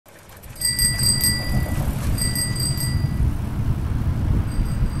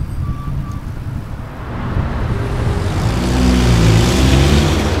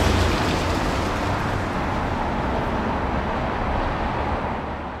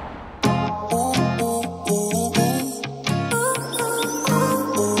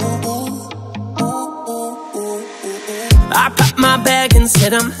packed my bag and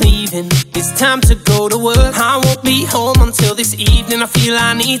said I'm leaving. It's time to go to work. I won't be home until this evening. I feel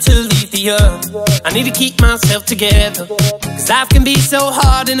I need to leave the earth. I need to keep myself together, cause life can be so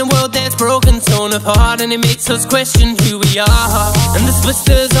hard in a world that's broken, torn apart, and it makes us question who we are. And there's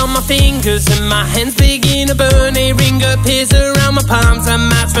blisters on my fingers and my hands begin to burn. A ring appears around my palms, a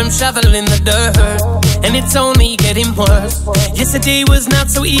match from shoveling the dirt, and it's only getting worse. Yesterday was not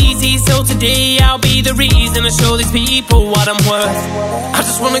so easy, so today I'll be the reason to show these people what I'm worth. I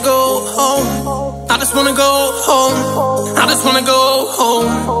just wanna go home. I just wanna go home. I just wanna go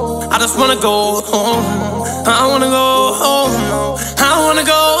home. I just wanna go home. I wanna go home. I wanna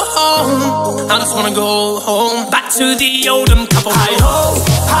go home. I just wanna go home. Back to the Oldham Cobbled. Hi ho,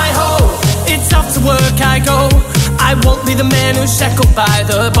 hi ho. It's off to work I go. I won't be the man who's shackled by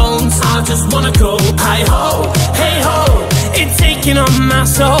the bones. I just wanna go. Hi ho, hey ho. It's taking on my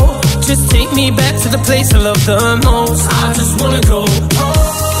soul. Just take me back to the place I love the most. I just wanna go.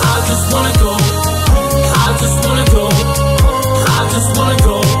 I just wanna go. I just wanna go. I just wanna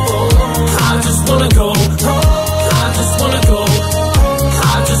go. I just wanna go. I just wanna go.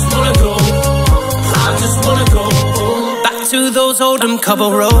 I just wanna go. I just wanna go. Back to those Oldham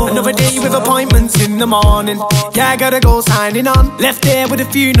Cobbled roads. Another day with appointments in the morning. Yeah, I gotta go signing on. Left there with a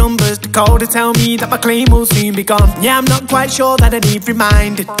few numbers to call to tell me that my claim will soon be gone. Yeah, I'm not quite sure that I need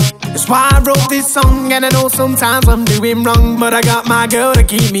reminded. That's why I wrote this song, and I know sometimes I'm doing wrong, but I got my girl to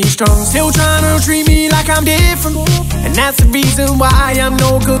keep me strong. Still trying to treat me like I'm different, and that's the reason why I'm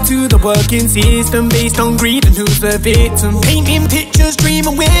no good to the working system, based on greed and who's the victim. Painting pictures,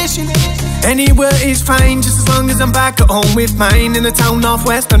 dreaming, wishing anywhere is fine, just as long as I'm back at home with mine in the town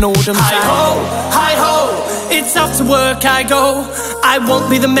northwest and Oldham. Hi ho, hi ho. It's off to work I go. I won't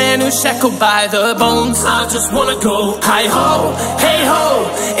be the man who's shackled by the bones. I just wanna go. Hi ho, hey ho.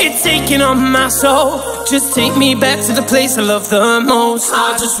 It's taking on my soul. Just take me back to the place I love the most.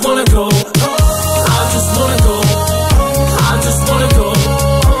 I just wanna go. I just wanna go. I just wanna go.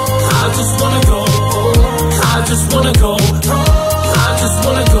 I just wanna go. I just wanna go. I just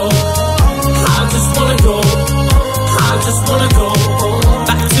wanna go. I just wanna go. I just wanna go.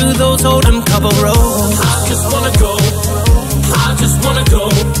 Back to those Oldham Cobbled roads. I just wanna go. I just wanna go.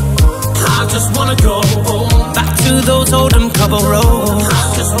 I just wanna go. Back to those Oldham Cobbled roads.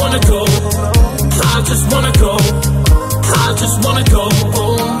 I just wanna go. I just wanna go. I just wanna go.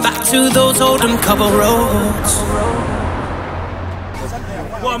 Back to those Oldham Cobbled roads.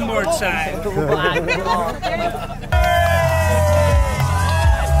 One more time.